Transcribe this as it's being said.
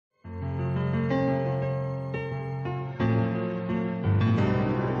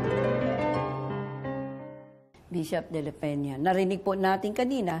Bishop de la Pena. Narinig po natin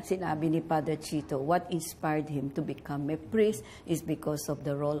kanina, sinabi ni Father Chito, what inspired him to become a priest is because of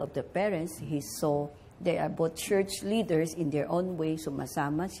the role of the parents. He saw they are both church leaders in their own way,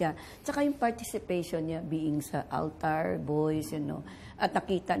 sumasama siya. Tsaka yung participation niya being sa altar, boys, at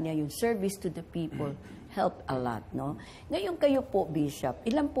nakita niya yung service to the people helped a lot, no? Ngayon kayo po, Bishop,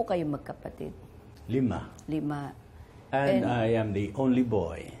 ilan po kayo magkapatid? 5. 5. And I am the only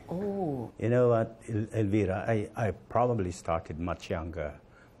boy. Oh. You know what, Elvira, I probably started much younger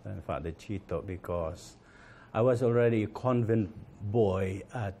than Father Chito because I was already a convent boy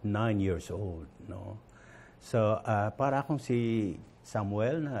at 9 years old. No? So, para akong si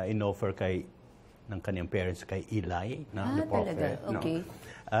Samuel na inoffer ng kanyang parents kay Eli, the prophet. Okay.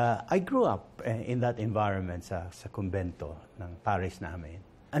 No? I grew up in that environment sa convento ng parish namin.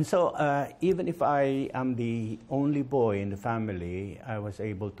 And so, even if I am the only boy in the family, I was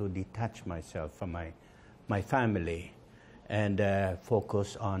able to detach myself from my family and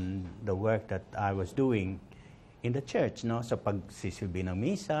focus on the work that I was doing in the church, no? Sa pagsisilbi ng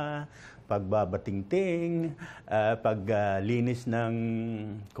misa, pagbabatingting, paglinis ng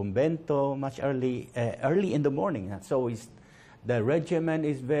kumbento, much early in the morning. So the regimen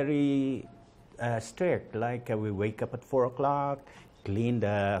is very strict. Like we wake up at 4 o'clock, clean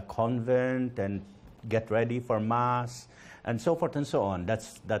the convent and get ready for mass and so forth and so on. That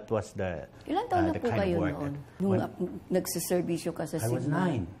was the Ilan taon na po kayo noon? Nung nagsiservisyo ka sa I was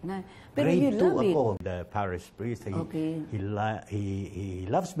 9. Pero Grade you 2 love it. ako. The parish priest, he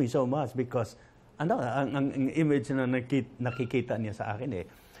loves me so much because ang image na nakikita niya sa akin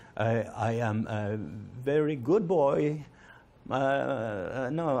I am a very good boy,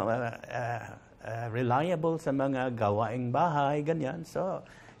 reliable sa mga gawaing bahay, ganyan. So,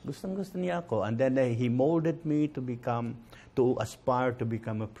 gustong-gusto niya ako. And then he molded me to aspire to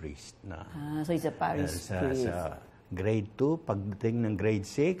become a priest. So he's a parish priest. Sa grade 2, pagdating ng grade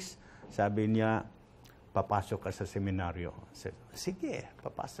 6, sabi niya, papasok ka sa seminaryo. Sige,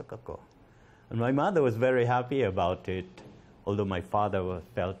 papasok ako. And my mother was very happy about it, although my father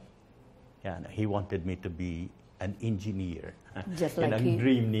felt, he wanted me to be an engineer. Just like ang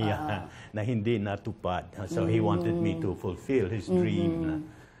dream niya na hindi natupad. So he wanted me to fulfill his dream.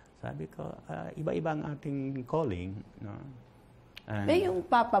 Sabi ko, iba-iba ang ating calling. No? Pero yung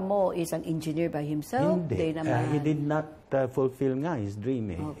papa mo is an engineer by himself? Hindi. He did not fulfill nga his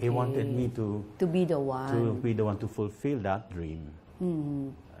dream. Okay. He wanted me to be the one. To be the one to fulfill that dream.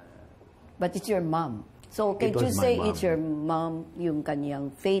 But it's your mom. So, can you say it's your mom, yung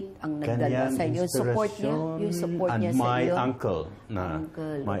kanyang faith ang nagdala sa iyo? Support niya? Yung support niya sa iyo? And my uncle.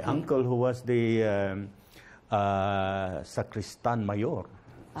 My uncle who was the sacristan mayor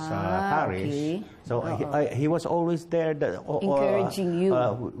sa parish. Okay. So, he was always there encouraging you.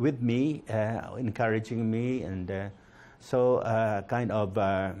 With me, encouraging me. And so, I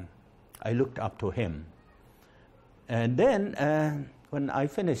looked up to him. And then, when I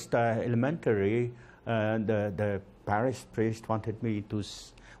finished elementary, the parish priest wanted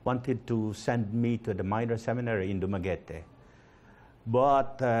to send me to the minor seminary in Dumaguete.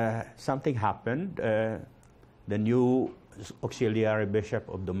 But something happened. The new auxiliary bishop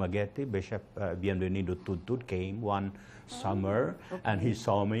of Dumaguete, Bishop Bienvenido Tudtud, came one summer, and he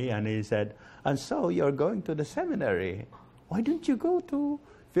saw me and he said, "And so you're going to the seminary? Why don't you go to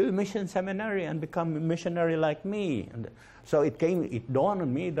Field Mission Seminary and become a missionary like me?" And so it dawned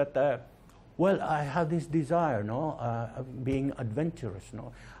on me that I have this desire, of being adventurous.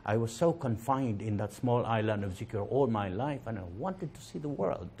 I was so confined in that small island of Vicar all my life, and I wanted to see the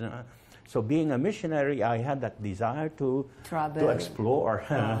world. So being a missionary, I had that desire to travel, to explore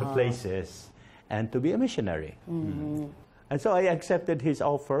places, and to be a missionary. And so I accepted his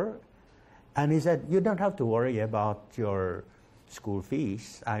offer, and he said, "You don't have to worry about your school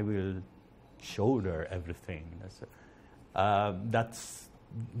fees. I will shoulder everything." That's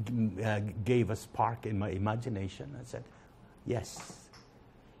gave a spark in my imagination. I said, yes.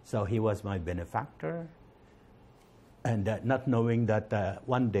 So he was my benefactor, and not knowing that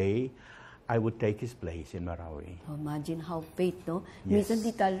one day I would take his place in Marawi. Oh, imagine how faith, no? Yes. Minsan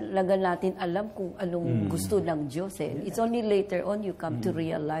di talaga natin alam kung anong gusto ng Diyos. It's only later on you come to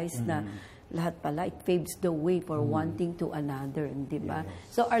realize na lahat pala, it paves the way for one thing to another, di ba?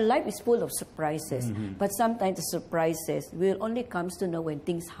 Yes. So our life is full of surprises. But sometimes the surprises will only comes to know when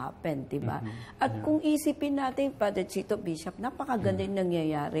things happen, di ba? At kung isipin natin, Father Chito, Bishop, napakaganda yung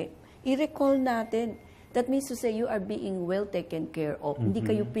nangyayari. I-recall natin. That means to say you are being well taken care of. Hindi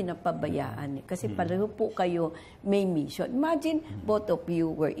kayo pinapabayaan. Kasi pareho po kayo may mission. Imagine, both of you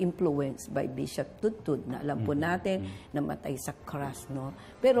were influenced by Bishop Tudtud na alam po natin, namatay sa cross, no?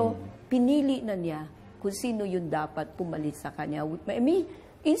 Pero pinili na niya kung sino yung dapat pumalit sa kanya. I mean,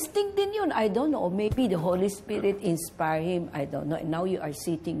 instinct din yun. I don't know. Maybe the Holy Spirit inspire him. I don't know. And now you are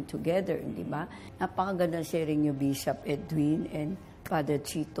sitting together, di ba? Napakaganda sharing niyo, Bishop Edwin and Father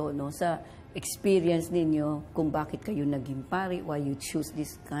Chito, no? Sa experience ninyo kung bakit kayo naging pari, why you choose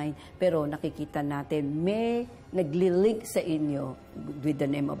this kind. Pero nakikita natin, may nagli-link sa inyo with the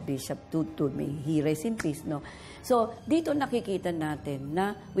name of Bishop Tutu. May he rest in peace, no? So, dito nakikita natin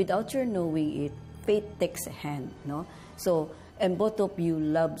na without your knowing it, faith takes a hand, no? So, and both of you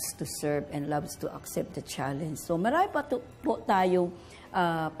loves to serve and loves to accept the challenge. So, marami pa po tayong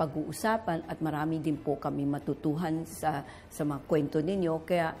pag-uusapan at marami din po kami matutuhan sa mga kwento ninyo.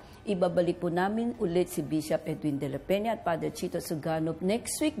 Kaya ibabalik po namin ulit si Bishop Edwin de la Pena at Father Chito Soganub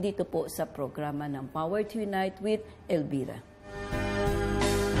next week dito po sa programa ng Power to Unite with Elvira.